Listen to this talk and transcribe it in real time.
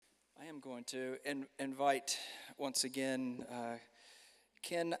going to invite once again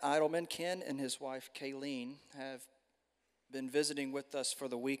Ken Idleman. Ken and his wife Kayleen have been visiting with us for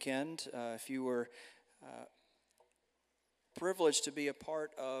the weekend. If you were privileged to be a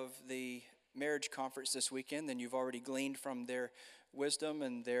part of the marriage conference this weekend, then you've already gleaned from their wisdom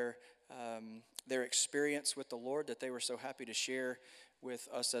and their experience with the Lord that they were so happy to share with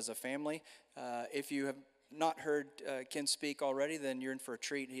us as a family. If you have not heard Ken speak already, then you're in for a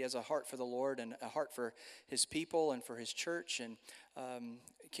treat. He has a heart for the Lord and a heart for his people and for his church. And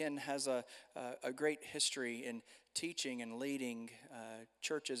Ken has a great history in teaching and leading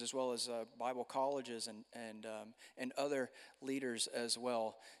churches as well as Bible colleges and other leaders as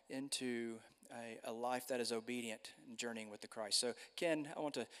well into a life that is obedient and journeying with the Christ. So, Ken, I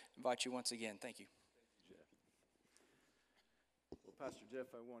want to invite you once again. Thank you. Well, Pastor Jeff,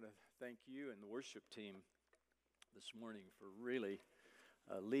 I want to thank you and the worship team this morning for really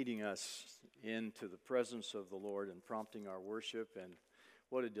leading us into the presence of the Lord and prompting our worship. And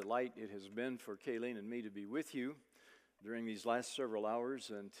what a delight it has been for Kayleen and me to be with you during these last several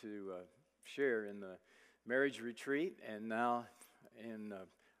hours and to share in the marriage retreat and now in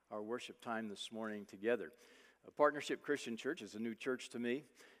our worship time this morning together. Partnership Christian Church is a new church to me,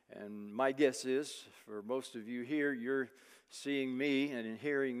 and my guess is for most of you here, you're seeing me and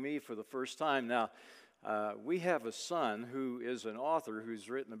hearing me for the first time. Now, we have a son who is an author who's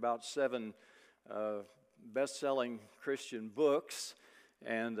written about 7 best-selling Christian books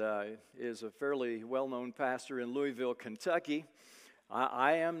and is a fairly well-known pastor in Louisville, Kentucky.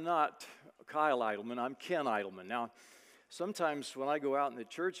 I am not Kyle Idleman, I'm Ken Idleman. Now, sometimes when I go out in the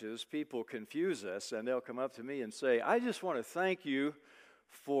churches, people confuse us and they'll come up to me and say, I just want to thank you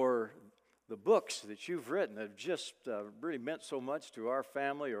for the books that you've written that have just really meant so much to our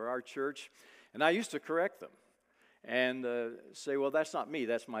family or our church. And I used to correct them and say, well, that's not me,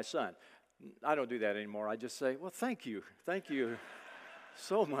 that's my son. I don't do that anymore. I just say, well, thank you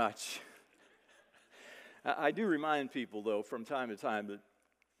so much. I do remind people, though, from time to time that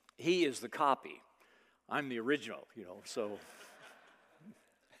he is the copy. I'm the original, so.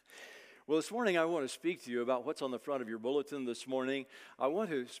 Well, this morning I want to speak to you about what's on the front of your bulletin this morning. I want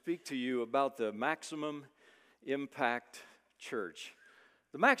to speak to you about the Maximum Impact Church.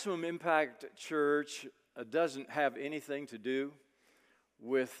 The Maximum Impact Church doesn't have anything to do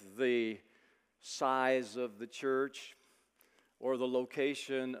with the size of the church or the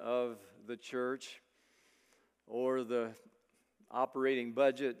location of the church or the operating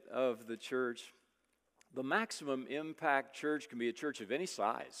budget of the church. The Maximum Impact Church can be a church of any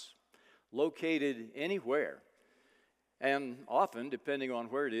size, located anywhere. And often, depending on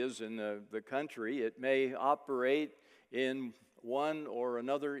where it is in the country, it may operate in one or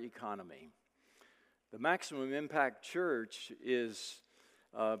another economy. The Maximum Impact Church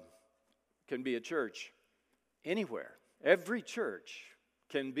can be a church anywhere. Every church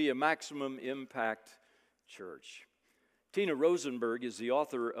can be a Maximum Impact Church. Tina Rosenberg is the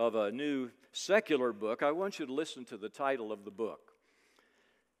author of a new secular book. I want you to listen to the title of the book.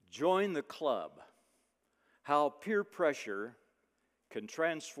 Join the Club: How Peer Pressure Can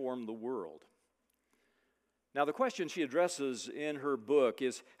Transform the World. Now, the question she addresses in her book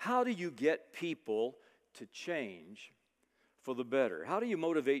is, how do you get people to change for the better? How do you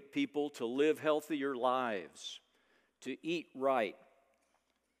motivate people to live healthier lives, to eat right,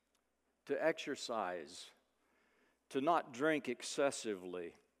 to exercise, to not drink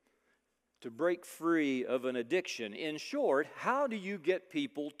excessively, to break free of an addiction? In short, how do you get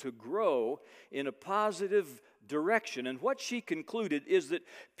people to grow in a positive direction? And what she concluded is that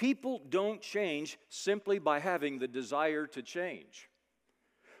people don't change simply by having the desire to change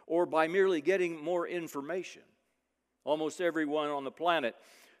or by merely getting more information. Almost everyone on the planet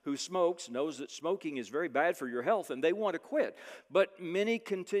who smokes knows that smoking is very bad for your health and they want to quit, but many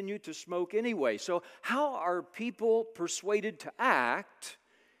continue to smoke anyway. So how are people persuaded to act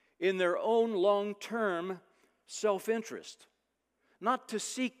in their own long-term self-interest? Not to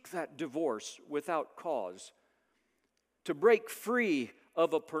seek that divorce without cause, to break free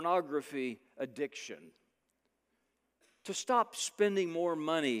of a pornography addiction, to stop spending more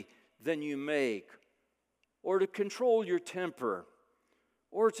money than you make, or to control your temper,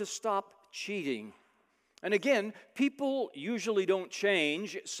 or to stop cheating. And again, people usually don't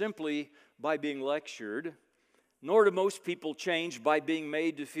change simply by being lectured, nor do most people change by being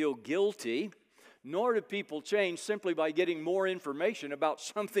made to feel guilty, nor do people change simply by getting more information about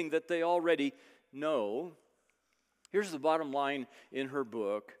something that they already know. Here's the bottom line in her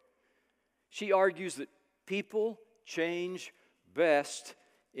book. She argues that people change best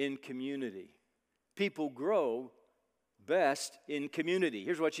in community. People grow best in community.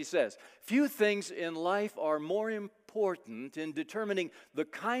 Here's what she says. Few things in life are more important in determining the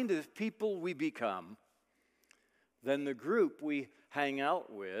kind of people we become than the group we hang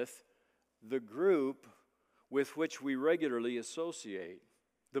out with, the group with which we regularly associate.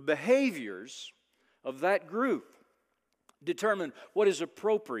 The behaviors of that group determine what is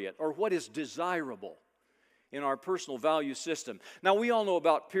appropriate or what is desirable in our personal value system. Now, we all know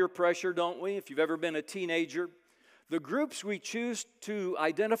about peer pressure, don't we? If you've ever been a teenager, the groups we choose to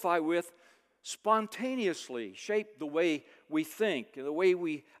identify with spontaneously shape the way we think and the way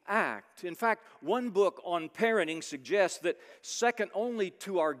we act. In fact, one book on parenting suggests that second only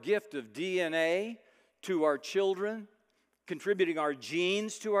to our gift of DNA to our children, contributing our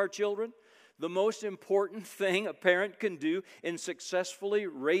genes to our children, the most important thing a parent can do in successfully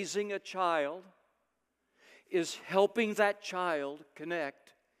raising a child is helping that child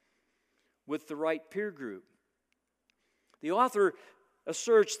connect with the right peer group. The author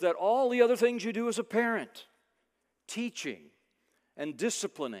asserts that all the other things you do as a parent, teaching and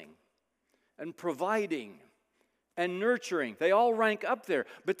disciplining and providing and nurturing, they all rank up there,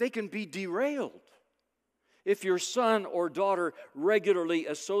 but they can be derailed if your son or daughter regularly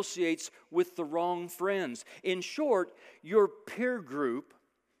associates with the wrong friends. In short, your peer group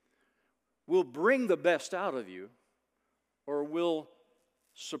will bring the best out of you or will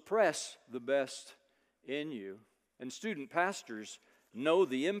suppress the best in you. And student pastors know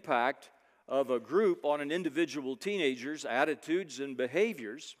the impact of a group on an individual teenager's attitudes and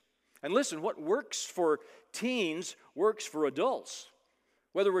behaviors. And listen, what works for teens works for adults.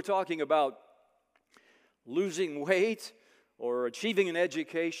 Whether we're talking about losing weight or achieving an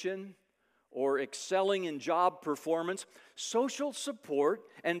education or excelling in job performance, social support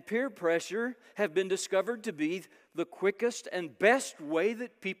and peer pressure have been discovered to be the quickest and best way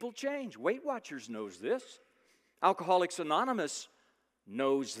that people change. Weight Watchers knows this. Alcoholics Anonymous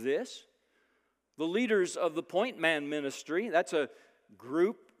knows this. The leaders of the Point Man Ministry, that's a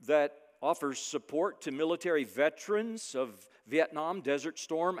group that offers support to military veterans of Vietnam, Desert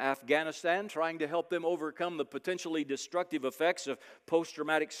Storm, Afghanistan, trying to help them overcome the potentially destructive effects of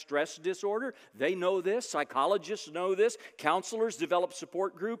post-traumatic stress disorder. They know this. Psychologists know this. Counselors develop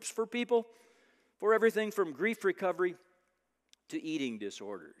support groups for people for everything from grief recovery to eating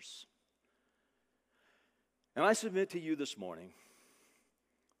disorders. And I submit to you this morning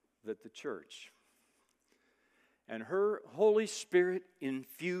that the church and her Holy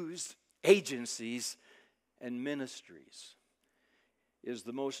Spirit-infused agencies and ministries is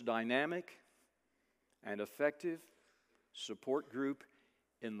the most dynamic and effective support group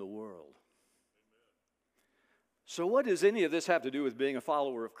in the world. So what does any of this have to do with being a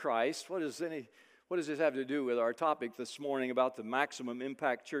follower of Christ? What does this have to do with our topic this morning about the maximum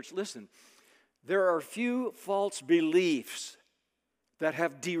impact church? Listen, there are few false beliefs that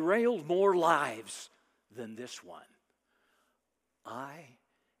have derailed more lives than this one. I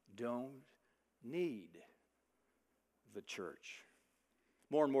don't need the church.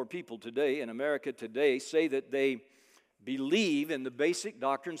 More and more people today in America today say that they believe in the basic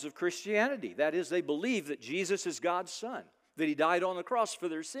doctrines of Christianity. That is, they believe that Jesus is God's Son, that He died on the cross for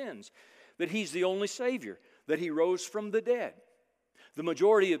their sins, that He's the only Savior, that He rose from the dead. The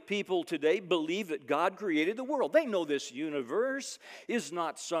majority of people today believe that God created the world. They know this universe is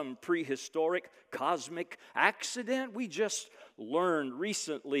not some prehistoric cosmic accident. We just learned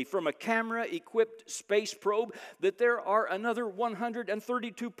recently from a camera-equipped space probe that there are another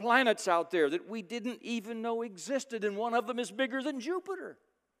 132 planets out there that we didn't even know existed, and one of them is bigger than Jupiter.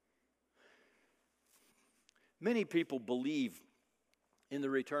 Many people believe in the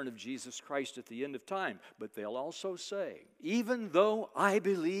return of Jesus Christ at the end of time, but they'll also say, even though I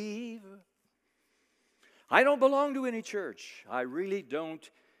believe, I don't belong to any church. I really don't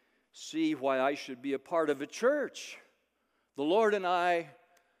see why I should be a part of a church. The Lord and I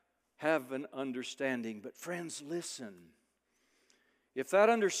have an understanding. But friends, listen. If that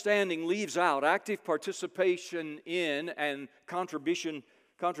understanding leaves out active participation in and contribution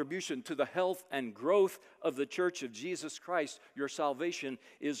to the health and growth of the Church of Jesus Christ, your salvation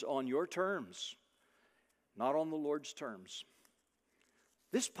is on your terms, not on the Lord's terms.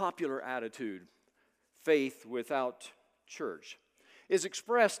 This popular attitude, faith without church, is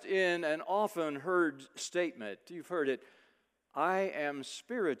expressed in an often heard statement. You've heard it, I am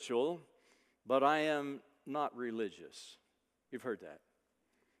spiritual, but I am not religious. You've heard that.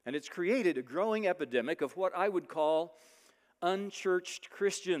 And it's created a growing epidemic of what I would call unchurched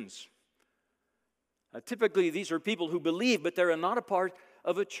Christians. Typically, these are people who believe, but they're not a part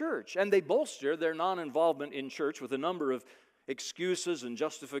of a church. And they bolster their non-involvement in church with a number of excuses and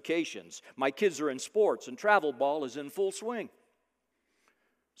justifications. My kids are in sports and travel ball is in full swing.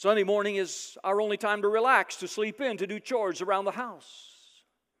 Sunday morning is our only time to relax, to sleep in, to do chores around the house.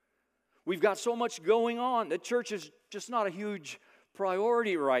 We've got so much going on that church is just not a huge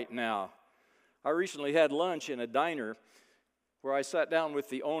priority right now. I recently had lunch in a diner where I sat down with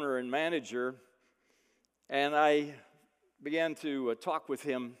the owner and manager, and I began to talk with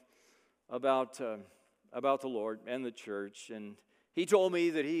him about the Lord and the church. And he told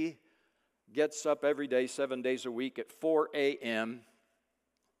me that he gets up every day, 7 days a week at 4 a.m.,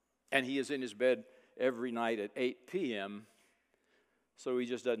 and he is in his bed every night at 8 p.m., so he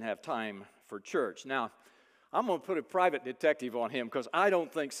just doesn't have time for church. Now, I'm going to put a private detective on him because I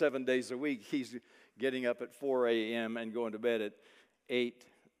don't think 7 days a week he's getting up at 4 a.m. and going to bed at 8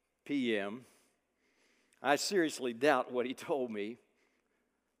 p.m. I seriously doubt what he told me.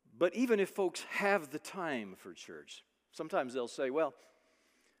 But even if folks have the time for church, sometimes they'll say, well,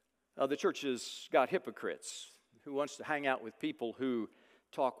 the church has got hypocrites. Who wants to hang out with people who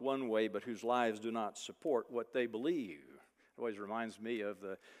talk one way but whose lives do not support what they believe? It always reminds me of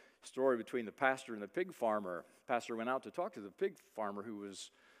the story between the pastor and the pig farmer. The pastor went out to talk to the pig farmer who was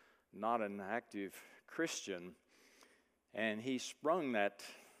not an active Christian, and he sprung that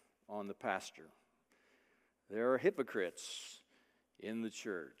on the pastor. There are hypocrites in the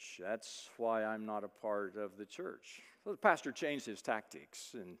church. That's why I'm not a part of the church. So the pastor changed his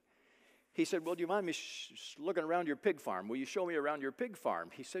tactics, and he said, well, do you mind me looking around your pig farm? Will you show me around your pig farm?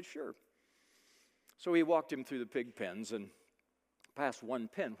 He said, sure. So he walked him through the pig pens and past one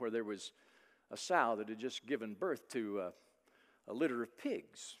pen where there was a sow that had just given birth to a litter of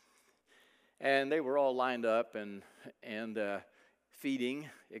pigs. And they were all lined up and feeding,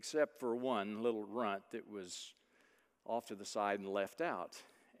 except for one little runt that was off to the side and left out.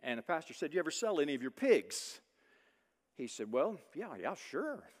 And the pastor said, you ever sell any of your pigs? He said, well, yeah,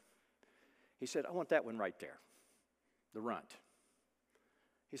 sure. He said, I want that one right there, the runt.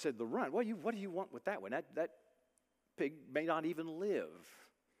 He said, the runt? What do you want with that one? That pig may not even live.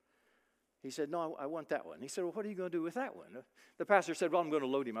 He said, no, I want that one. He said, well, what are you going to do with that one? The pastor said, well, I'm going to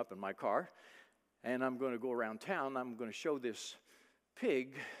load him up in my car, and I'm going to go around town. I'm going to show this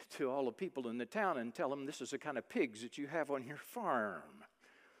pig to all the people in the town and tell them this is the kind of pigs that you have on your farm.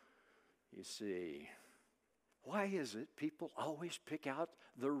 You see, why is it people always pick out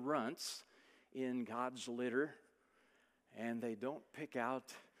the runts in God's litter, and they don't pick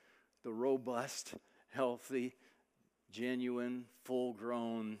out the robust, healthy, genuine,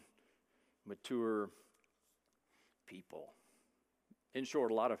 full-grown, mature people? In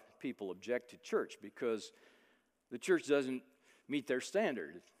short, a lot of people object to church because the church doesn't meet their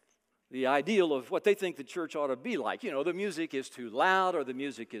standard. The ideal of what they think the church ought to be like. You know, the music is too loud, or the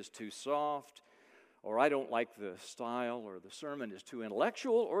music is too soft, or I don't like the style, or the sermon is too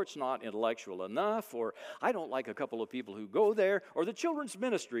intellectual, or it's not intellectual enough, or I don't like a couple of people who go there, or the children's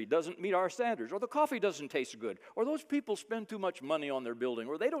ministry doesn't meet our standards, or the coffee doesn't taste good, or those people spend too much money on their building,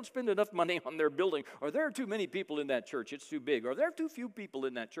 or they don't spend enough money on their building, or there are too many people in that church, it's too big, or there are too few people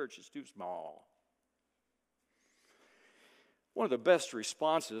in that church, it's too small. One of the best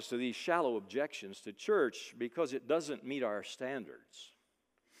responses to these shallow objections to church, because it doesn't meet our standards,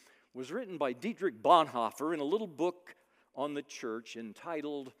 was written by Dietrich Bonhoeffer in a little book on the church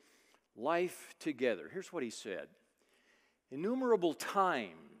entitled Life Together. Here's what he said. Innumerable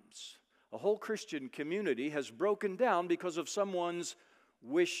times, a whole Christian community has broken down because of someone's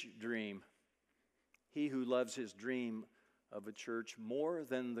wish dream. He who loves his dream of a church more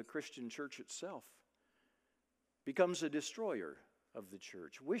than the Christian church itself becomes a destroyer of the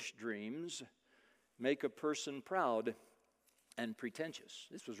church. Wish dreams make a person proud and pretentious.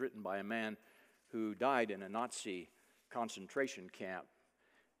 This was written by a man who died in a Nazi concentration camp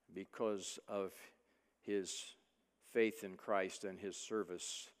because of his faith in Christ and his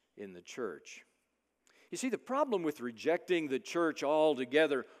service in the church. You see, the problem with rejecting the church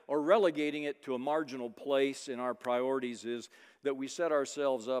altogether or relegating it to a marginal place in our priorities is that we set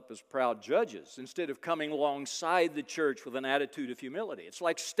ourselves up as proud judges instead of coming alongside the church with an attitude of humility. It's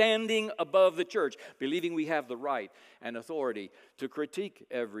like standing above the church, believing we have the right and authority to critique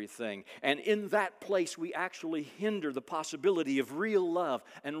everything. And in that place, we actually hinder the possibility of real love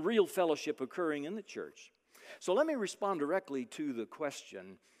and real fellowship occurring in the church. So let me respond directly to the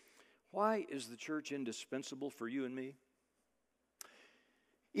question, why is the church indispensable for you and me?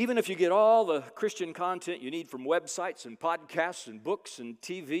 Even if you get all the Christian content you need from websites and podcasts and books and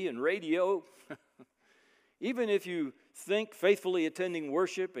TV and radio, even if you think faithfully attending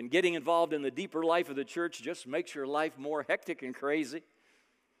worship and getting involved in the deeper life of the church just makes your life more hectic and crazy,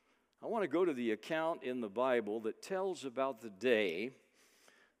 I want to go to the account in the Bible that tells about the day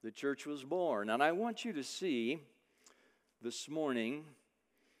the church was born. And I want you to see this morning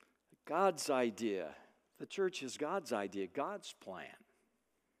God's idea. The church is God's idea, God's plan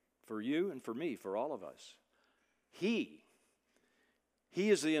for you and for me, for all of us. He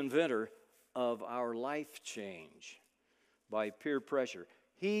is the inventor of our life change by peer pressure.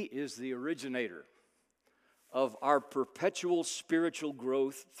 He is the originator of our perpetual spiritual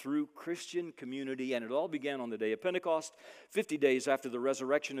growth through Christian community. And it all began on the day of Pentecost, 50 days after the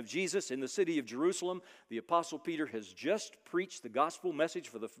resurrection of Jesus in the city of Jerusalem. The Apostle Peter has just preached the gospel message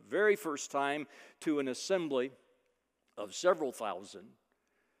for the very first time to an assembly of several thousand.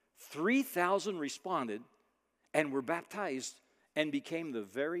 3,000 responded and were baptized and became the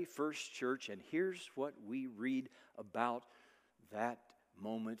very first church. And here's what we read about that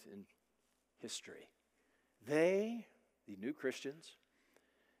moment in history. They, the new Christians,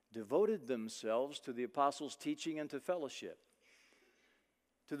 devoted themselves to the apostles' teaching and to fellowship,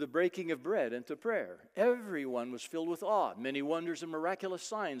 to the breaking of bread and to prayer. Everyone was filled with awe. Many wonders and miraculous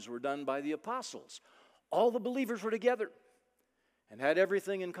signs were done by the apostles. All the believers were together and had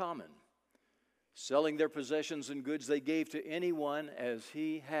everything in common. Selling their possessions and goods, they gave to anyone as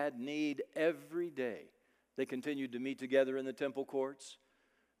he had need every day. They continued to meet together in the temple courts.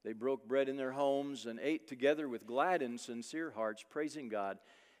 They broke bread in their homes and ate together with glad and sincere hearts, praising God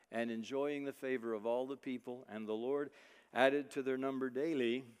and enjoying the favor of all the people. And the Lord added to their number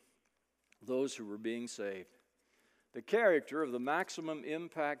daily those who were being saved. The character of the Maximum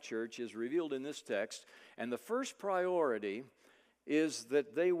Impact Church is revealed in this text, and the first priority is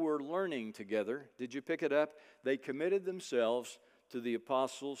that they were learning together. Did you pick it up? They committed themselves to the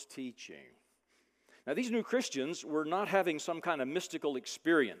apostles' teaching. Now, these new Christians were not having some kind of mystical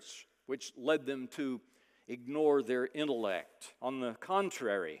experience which led them to ignore their intellect. On the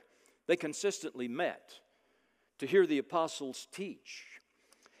contrary, they consistently met to hear the apostles teach.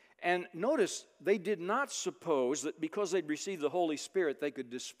 And notice, they did not suppose that because they'd received the Holy Spirit, they could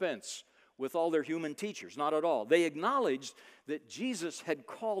dispense with all their human teachers. Not at all. They acknowledged that Jesus had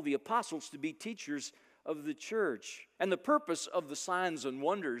called the apostles to be teachers of the church. And the purpose of the signs and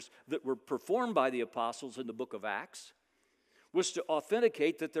wonders that were performed by the apostles in the book of Acts was to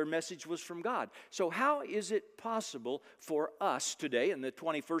authenticate that their message was from God. So how is it possible for us today in the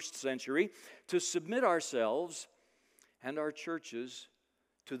 21st century to submit ourselves and our churches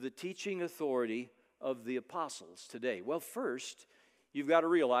to the teaching authority of the apostles today? Well, first, you've got to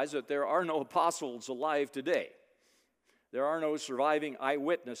realize that there are no apostles alive today. There are no surviving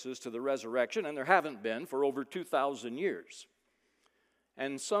eyewitnesses to the resurrection, and there haven't been for over 2,000 years.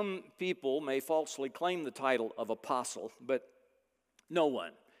 And some people may falsely claim the title of apostle, but no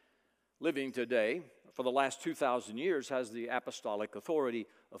one living today for the last 2,000 years has the apostolic authority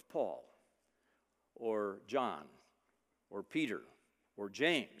of Paul or John or Peter or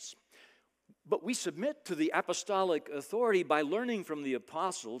James. But we submit to the apostolic authority by learning from the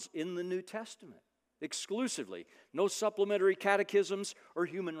apostles in the New Testament. Exclusively. No supplementary catechisms or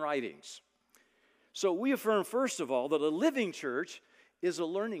human writings. So we affirm, first of all, that a living church is a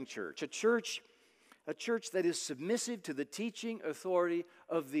learning church. A church that is submissive to the teaching authority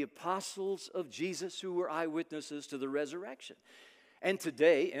of the apostles of Jesus who were eyewitnesses to the resurrection. And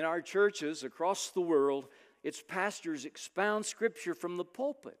today, in our churches across the world, its pastors expound Scripture from the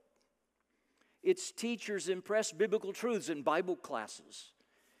pulpit. Its teachers impress biblical truths in Bible classes,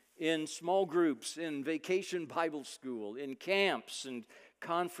 in small groups, in vacation Bible school, in camps and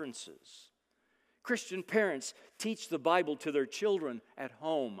conferences. Christian parents teach the Bible to their children at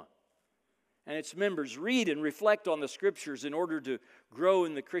home. And its members read and reflect on the Scriptures in order to grow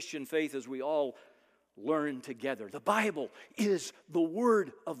in the Christian faith as we all learn together. The Bible is the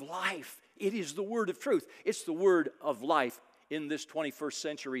word of life. It is the word of truth. It's the word of life in this 21st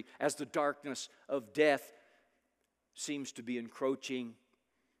century as the darkness of death seems to be encroaching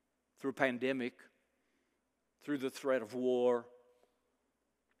through pandemic, through the threat of war.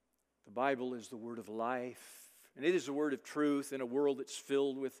 The Bible is the word of life, and it is the word of truth in a world that's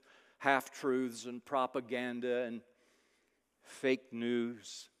filled with half-truths and propaganda and fake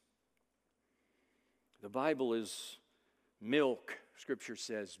news. The Bible is milk, Scripture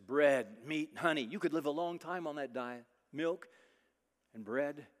says, bread, meat, honey. You could live a long time on that diet. Milk and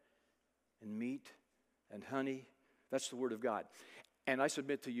bread and meat and honey. That's the Word of God. And I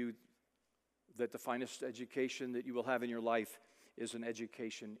submit to you that the finest education that you will have in your life is an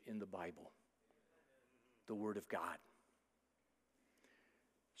education in the Bible, the Word of God.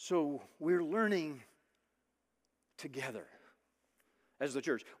 So we're learning together. as the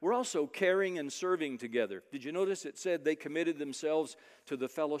church. We're also caring and serving together. Did you notice it said they committed themselves to the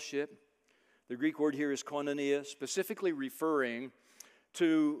fellowship? The Greek word here is koinonia, specifically referring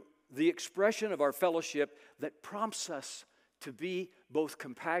to the expression of our fellowship that prompts us to be both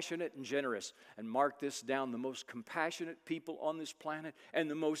compassionate and generous. And mark this down, the most compassionate people on this planet and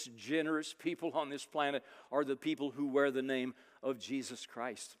the most generous people on this planet are the people who wear the name of Jesus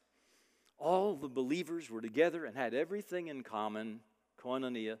Christ. All the believers were together and had everything in common,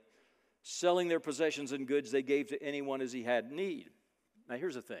 koinonia, selling their possessions and goods they gave to anyone as he had need. Now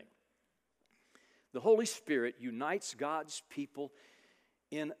here's the thing. The Holy Spirit unites God's people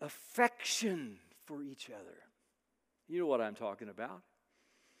in affection for each other. You know what I'm talking about.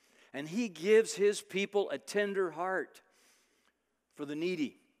 And He gives His people a tender heart for the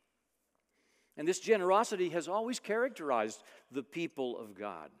needy. And this generosity has always characterized the people of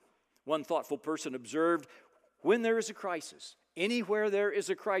God. One thoughtful person observed, when there is a crisis, anywhere there is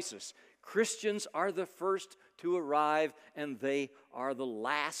a crisis, Christians are the first to arrive and they are the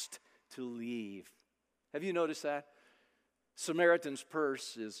last to leave. Have you noticed that? Samaritan's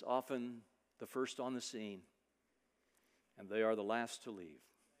purse is often the first on the scene, and they are the last to leave.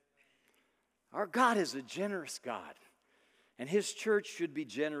 Our God is a generous God, and His church should be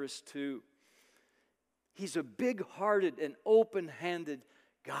generous too. He's a big-hearted and open-handed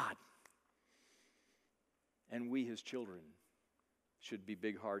God, and we, His children, should be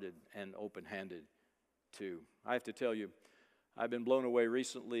big-hearted and open-handed too. I have to tell you, I've been blown away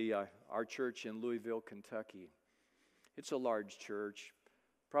recently. Our church in Louisville, Kentucky. It's a large church,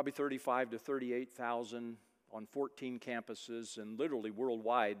 probably 35 to 38,000 on 14 campuses and literally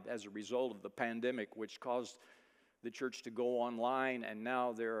worldwide as a result of the pandemic, which caused the church to go online. And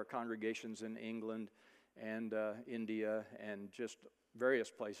now there are congregations in England and India and just various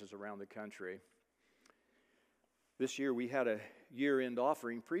places around the country. This year we had a year-end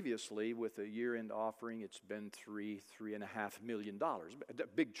offering. Previously, with a year-end offering, it's been $3.5 million. A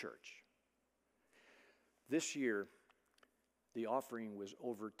big church. This year, the offering was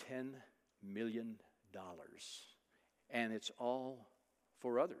over $10 million. And it's all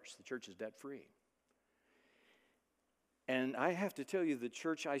for others. The church is debt-free. And I have to tell you, the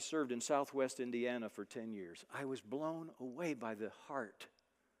church I served in Southwest Indiana for 10 years, I was blown away by the heart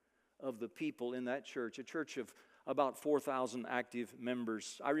of the people in that church, a church of about 4,000 active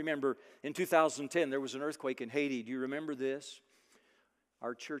members. I remember in 2010, there was an earthquake in Haiti. Do you remember this?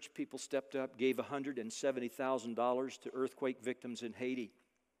 Our church people stepped up, gave $170,000 to earthquake victims in Haiti.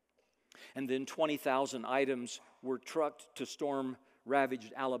 And then 20,000 items were trucked to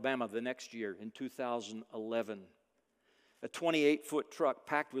storm-ravaged Alabama the next year in 2011. A 28-foot truck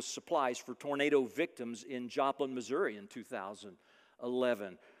packed with supplies for tornado victims in Joplin, Missouri in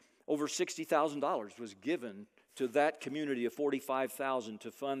 2011. Over $60,000 was given to that community of 45,000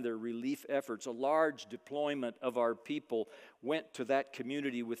 to fund their relief efforts. A large deployment of our people went to that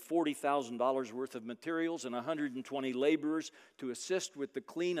community with $40,000 worth of materials and 120 laborers to assist with the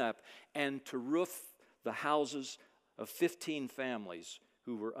cleanup and to roof the houses of 15 families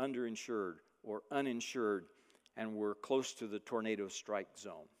who were underinsured or uninsured and were close to the tornado strike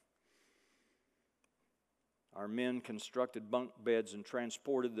zone. Our men constructed bunk beds and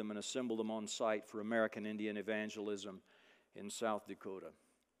transported them and assembled them on site for American Indian evangelism in South Dakota.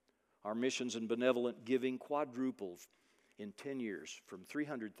 Our missions and benevolent giving quadrupled in 10 years from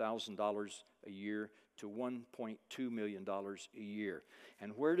 $300,000 a year to $1.2 million a year.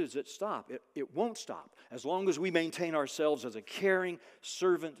 And where does it stop? It won't stop as long as we maintain ourselves as a caring,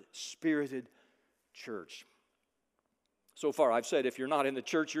 servant-spirited church. So far, I've said if you're not in the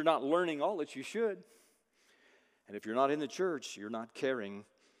church, you're not learning all that you should. And if you're not in the church, you're not caring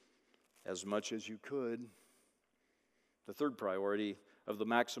as much as you could. The third priority of the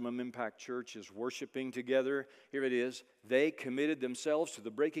Maximum Impact Church is worshiping together. Here it is. They committed themselves to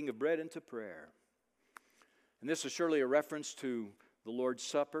the breaking of bread and to prayer. And this is surely a reference to the Lord's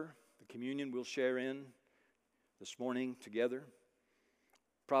Supper, the communion we'll share in this morning together.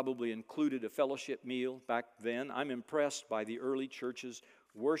 Probably included a fellowship meal back then. I'm impressed by the early church's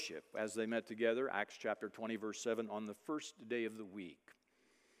worship as they met together, Acts chapter 20, verse 7, on the first day of the week.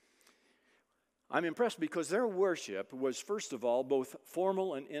 I'm impressed because their worship was, first of all, both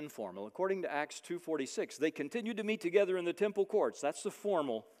formal and informal. According to Acts 2:46, they continued to meet together in the temple courts. That's the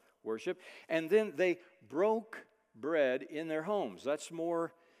formal worship. And then they broke bread in their homes. That's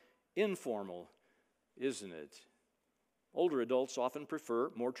more informal, isn't it? Older adults often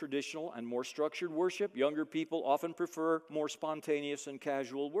prefer more traditional and more structured worship. Younger people often prefer more spontaneous and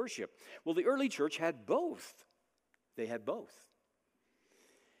casual worship. Well, the early church had both. They had both.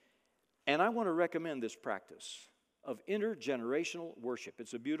 And I want to recommend this practice of intergenerational worship.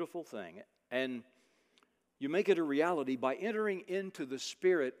 It's a beautiful thing. And you make it a reality by entering into the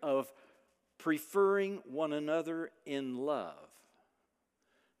spirit of preferring one another in love,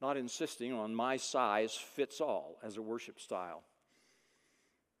 not insisting on my size fits all as a worship style.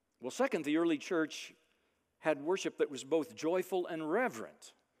 Well, second, the early church had worship that was both joyful and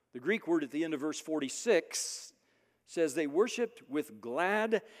reverent. The Greek word at the end of verse 46 says they worshiped with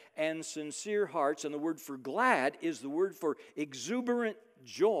glad and sincere hearts, and the word for glad is the word for exuberant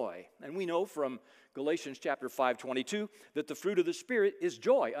joy. And we know from Galatians chapter 5:22 that the fruit of the Spirit is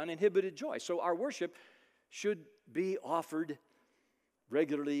joy, uninhibited joy. So our worship should be offered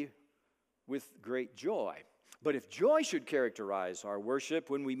regularly with great joy. But if joy should characterize our worship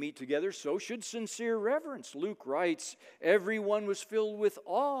when we meet together, so should sincere reverence. Luke writes, everyone was filled with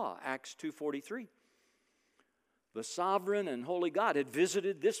awe, Acts 2:43. The sovereign and holy God had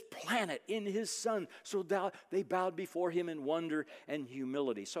visited this planet in His Son, so they bowed before Him in wonder and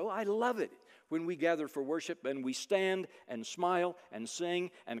humility. So I love it when we gather for worship and we stand and smile and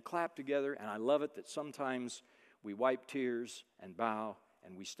sing and clap together, and I love it that sometimes we wipe tears and bow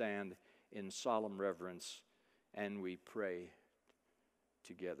and we stand in solemn reverence and we pray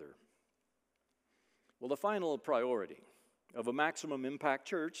together. Well, the final priority of a maximum impact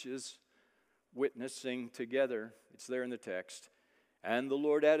church is witnessing together. It's there in the text. And the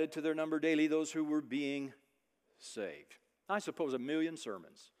Lord added to their number daily those who were being saved. I suppose 1 million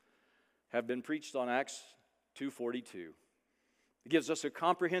sermons have been preached on Acts 2:42. It gives us a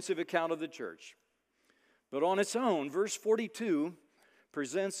comprehensive account of the church. But on its own, verse 42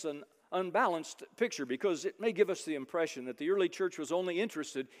 presents an unbalanced picture because it may give us the impression that the early church was only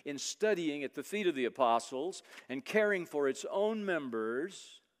interested in studying at the feet of the apostles and caring for its own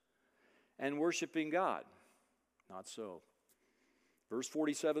members and worshiping God. Not so. Verse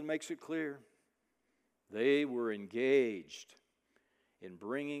 47 makes it clear. They were engaged in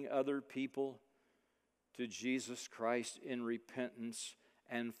bringing other people to Jesus Christ in repentance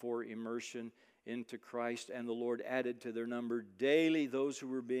and for immersion into Christ, and the Lord added to their number daily those who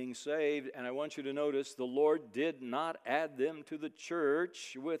were being saved. And I want you to notice the Lord did not add them to the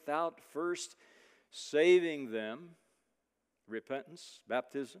church without first saving them, repentance,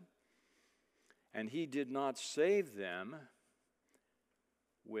 baptism, and He did not save them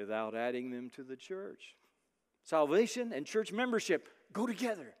without adding them to the church. Salvation and church membership go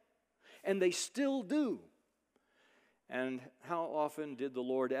together, and they still do. And how often did the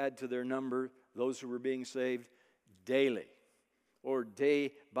Lord add to their number those who were being saved? Daily, or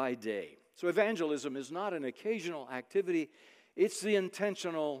day by day. So evangelism is not an occasional activity. It's the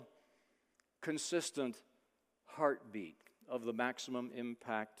intentional, consistent heartbeat of the maximum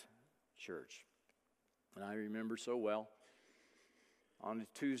impact church. And I remember so well, on a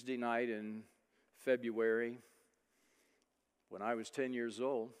Tuesday night in February, when I was 10 years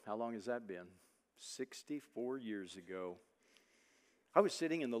old, how long has that been? 64 years ago. I was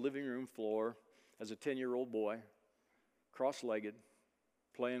sitting in the living room floor as a 10-year-old boy, cross-legged,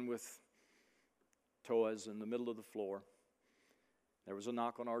 playing with toys in the middle of the floor. There was a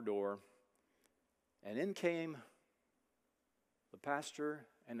knock on our door, and in came the pastor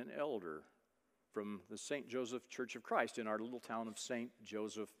and an elder from the St. Joseph Church of Christ in our little town of St.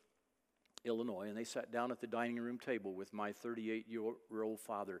 Joseph, Illinois, and they sat down at the dining room table with my 38-year-old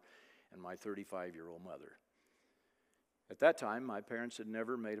father and my 35-year-old mother. At that time, my parents had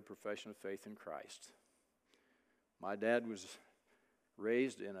never made a profession of faith in Christ. My dad was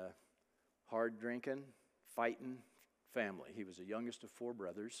raised in a hard-drinking, fighting family. He was the youngest of 4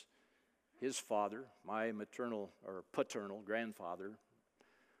 brothers. His father, my maternal or paternal grandfather,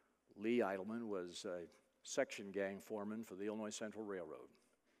 Lee Idleman, was a section gang foreman for the Illinois Central Railroad.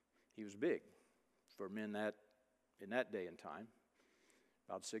 He was big for men in that day and time,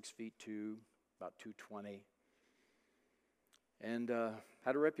 about 6'2", about 220, and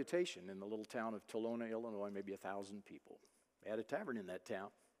had a reputation in the little town of Tulona, Illinois, maybe 1,000 people. They had a tavern in that town.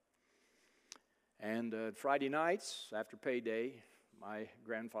 And Friday nights, after payday, my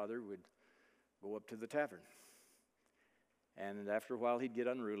grandfather would go up to the tavern. And after a while, he'd get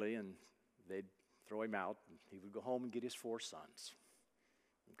unruly, and they'd throw him out. And he would go home and get his 4 sons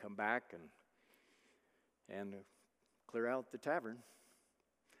and come back and clear out the tavern.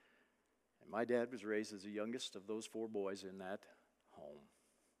 And my dad was raised as the youngest of those 4 boys in that home.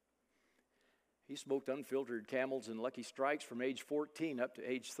 He smoked unfiltered Camels and Lucky Strikes from age 14 up to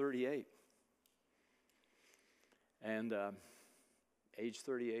age 38. And age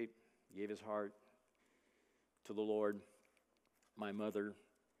 38, gave his heart to the Lord. My mother,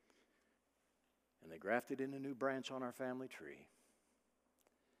 and they grafted in a new branch on our family tree.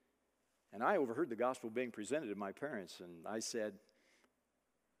 And I overheard the gospel being presented to my parents, and I said,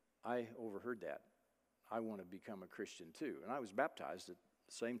 I overheard that. I want to become a Christian too. And I was baptized at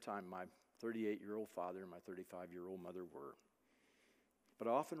the same time my 38-year-old father and my 35-year-old mother were. But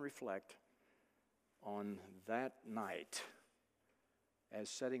I often reflect on that night as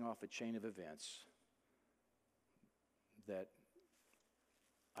setting off a chain of events that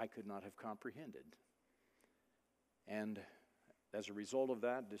I could not have comprehended. And as a result of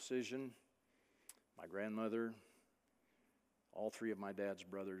that decision, my grandmother, all three of my dad's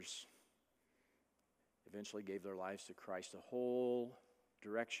brothers eventually gave their lives to Christ. The whole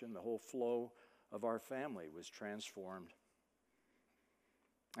direction, the whole flow of our family was transformed.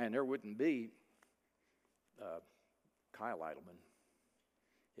 And there wouldn't be Kyle Idleman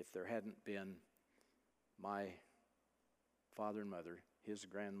if there hadn't been my father and mother, his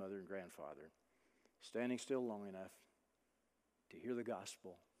grandmother and grandfather, standing still long enough to hear the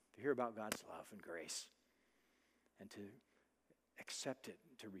gospel, to hear about God's love and grace, and to accept it,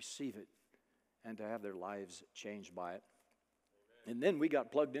 to receive it, and to have their lives changed by it. And then we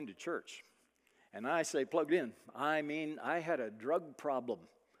got plugged into church. And I say plugged in, I mean I had a drug problem.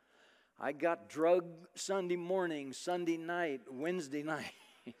 I got drugged Sunday morning, Sunday night, Wednesday night.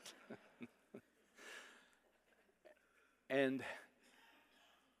 And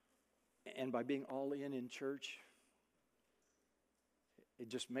by being all in church, it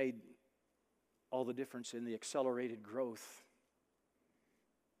just made all the difference in the accelerated growth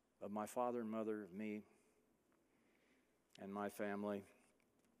of my father and mother, of me, and my family.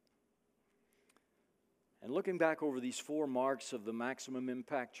 And looking back over these 4 marks of the maximum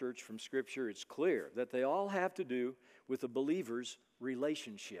impact church from Scripture, it's clear that they all have to do with the believer's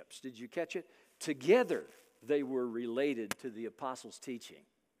relationships. Did you catch it? Together, they were related to the apostles' teaching.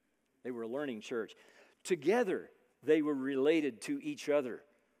 They were a learning church. Together, they were related to each other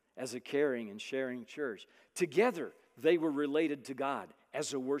as a caring and sharing church. Together, they were related to God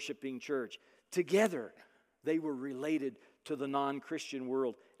as a worshiping church. Together, they were related to the non-Christian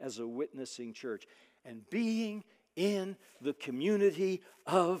world as a witnessing church. And being in the community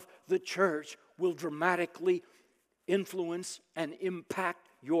of the church will dramatically influence and impact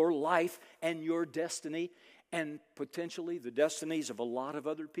your life and your destiny, and potentially the destinies of a lot of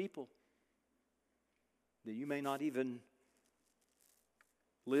other people that you may not even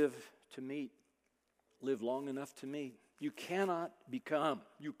live long enough to meet. You cannot become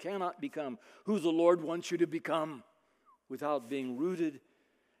who the Lord wants you to become without being rooted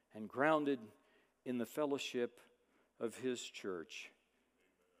and grounded in the fellowship of His church.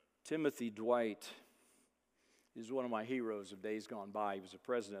 Timothy Dwight is one of my heroes of days gone by. He was the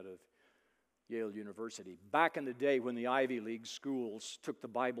president of Yale University. Back in the day when the Ivy League schools took the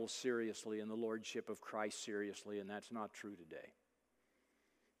Bible seriously and the Lordship of Christ seriously, and that's not true today.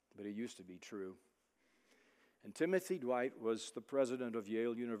 But it used to be true. And Timothy Dwight was the president of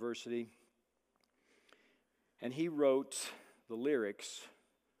Yale University, and he wrote the lyrics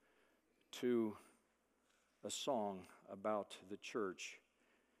to a song about the church.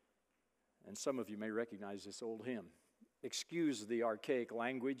 And some of you may recognize this old hymn. Excuse the archaic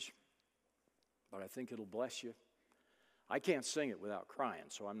language, but I think it'll bless you. I can't sing it without crying,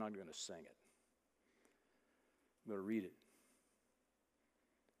 so I'm not going to sing it. I'm going to read it.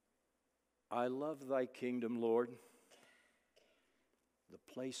 I love thy kingdom, Lord,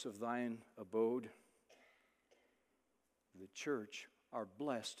 the place of thine abode, the church, our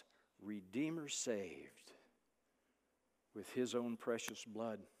blessed Redeemer saved with His own precious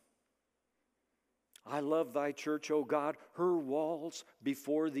blood. I love thy church, O God, her walls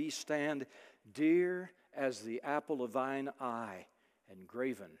before thee stand, dear as the apple of thine eye,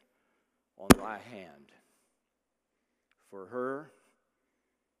 engraven on thy hand. For her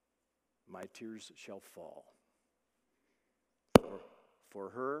my tears shall fall. For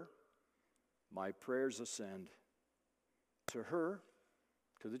her my prayers ascend. To her,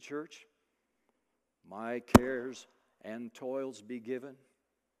 to the church, my cares and toils be given,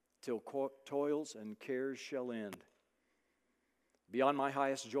 till toils and cares shall end. Beyond my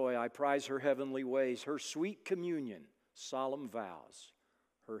highest joy, I prize her heavenly ways, her sweet communion, solemn vows,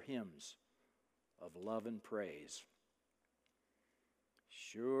 her hymns of love and praise.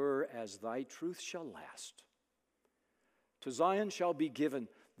 Sure as thy truth shall last, to Zion shall be given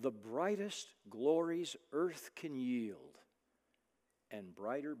the brightest glories earth can yield, and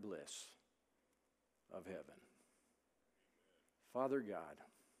brighter bliss of heaven. Father God,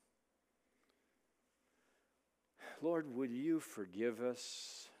 Lord, would you forgive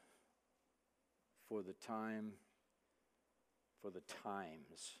us for the times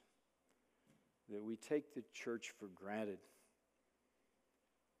that we take the church for granted,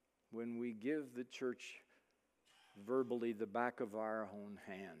 when we give the church verbally the back of our own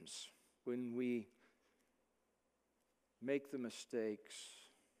hands, when we make the mistakes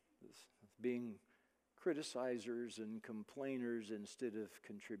of being criticizers and complainers instead of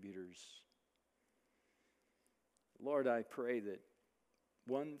contributors. Lord, I pray that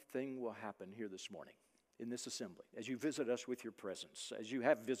one thing will happen here this morning in this assembly, as you visit us with your presence, as you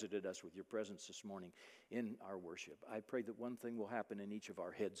have visited us with your presence this morning in our worship. I pray that one thing will happen in each of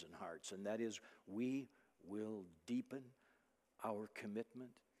our heads and hearts, and that is we will deepen our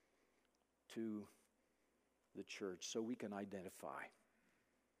commitment to the church so we can identify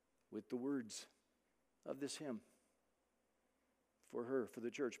with the words of this hymn. For her, for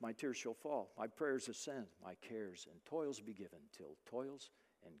the church, my tears shall fall, my prayers ascend, my cares and toils be given, till toils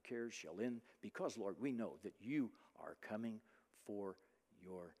and cares shall end, because, Lord, we know that you are coming for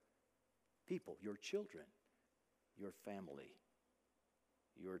your people, your children, your family,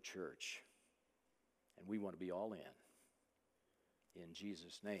 your church. And we want to be all in. In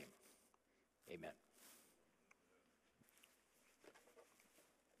Jesus' name, amen.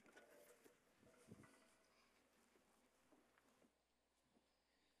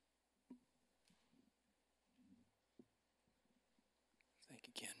 Thank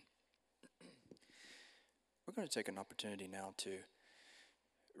you, Ken. We're going to take an opportunity now to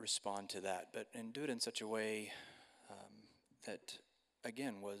respond to that, and do it in such a way that,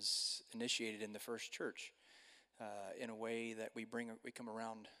 again, was initiated in the first church, in a way that we come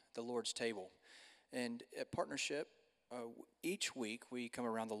around the Lord's table. And at Partnership, each week we come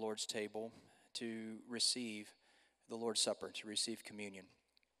around the Lord's table to receive the Lord's Supper, to receive communion.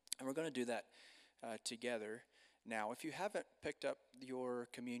 And we're going to do that together. Now, if you haven't picked up your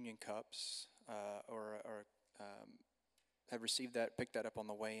communion cups or have received that, picked that up on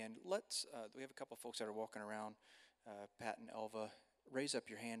the way in, we have a couple of folks that are walking around, Pat and Elva. Raise up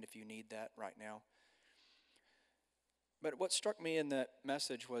your hand if you need that right now. But what struck me in that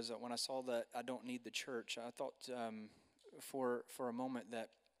message was that when I saw that I don't need the church, I thought for a moment that,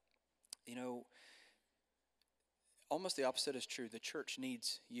 almost the opposite is true. The church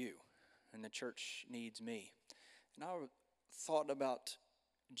needs you, and the church needs me. And I thought about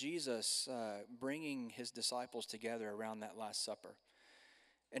Jesus bringing his disciples together around that Last Supper.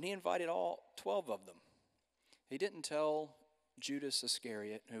 And he invited all 12 of them. He didn't tell Judas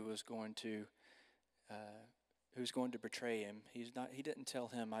Iscariot, who was going to betray him. He didn't tell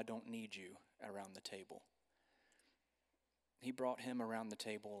him, I don't need you around the table. He brought him around the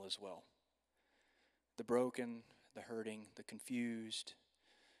table as well. The broken, the hurting, the confused,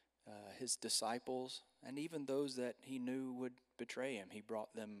 his disciples, and even those that he knew would betray him, he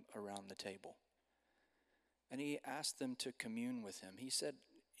brought them around the table. And he asked them to commune with him. He said,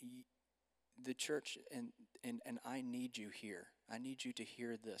 the church, and I need you here. I need you to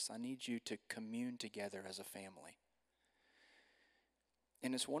hear this. I need you to commune together as a family.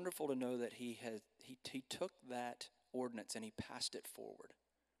 And it's wonderful to know that he took that ordinance and he passed it forward.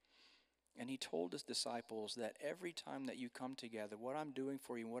 And he told his disciples that every time that you come together, what I'm doing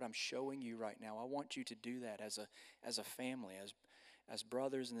for you, what I'm showing you right now, I want you to do that as a family, as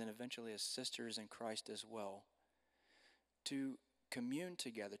brothers, and then eventually as sisters in Christ as well. To commune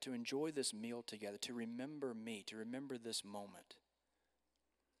together, to enjoy this meal together, to remember me, to remember this moment.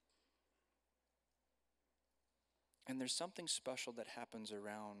 And there's something special that happens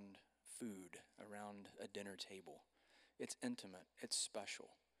around food, around a dinner table. It's intimate, it's special.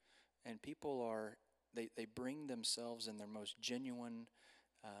 And people they bring themselves in their most genuine,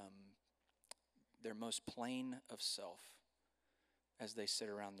 their most plain of self as they sit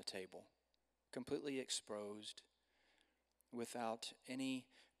around the table, completely exposed, without any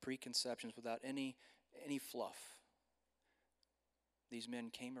preconceptions, without any fluff. These men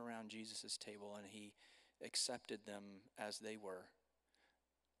came around Jesus' table and he accepted them as they were.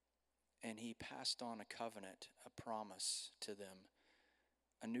 And he passed on a covenant, a promise to them,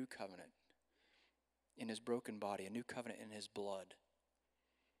 a new covenant in his broken body, a new covenant in his blood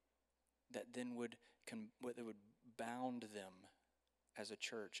that then would bound them as a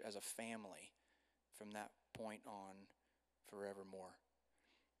church, as a family from that point on forevermore.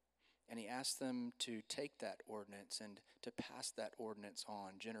 And he asked them to take that ordinance and to pass that ordinance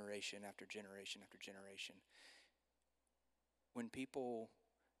on generation after generation after generation. When people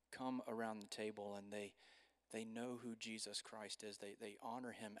come around the table and they know who Jesus Christ is, they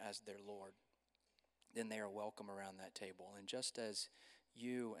honor him as their Lord, then they are welcome around that table. And just as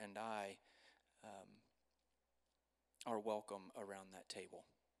you and I are welcome around that table.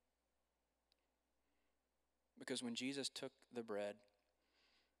 Because when Jesus took the bread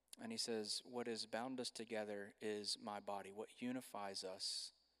and he says, what has bound us together is my body. What unifies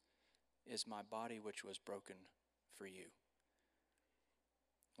us is my body which was broken for you.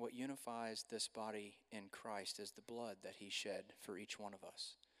 What unifies this body in Christ is the blood that he shed for each one of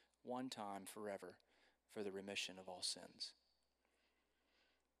us, one time forever, for the remission of all sins.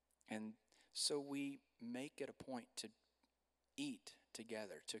 And so we make it a point to eat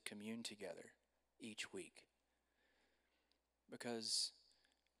together, to commune together each week, because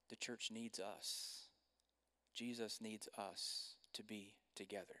the church needs us. Jesus needs us to be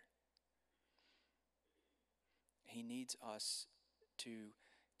together. He needs us to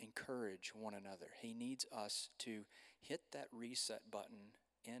encourage one another. He needs us to hit that reset button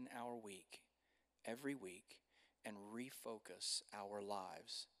in our week, every week, and refocus our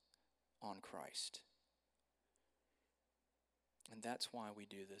lives on Christ. And that's why we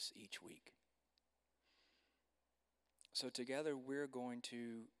do this each week. So together we're going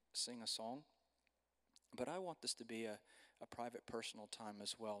to sing a song, but I want this to be a private, personal time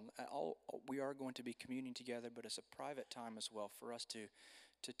as well. We are going to be communing together, but it's a private time as well for us to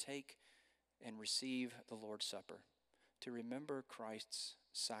take and receive the Lord's Supper, to remember Christ's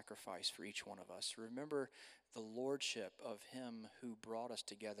sacrifice for each one of us, remember the lordship of him who brought us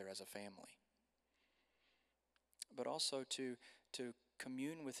together as a family, but also to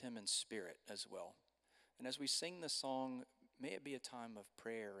commune with him in spirit as well. And as we sing this song, may it be a time of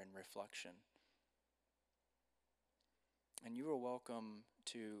prayer and reflection. And you are welcome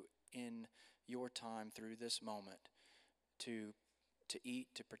to, in your time through this moment, to eat,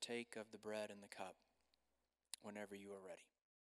 to partake of the bread and the cup whenever you are ready.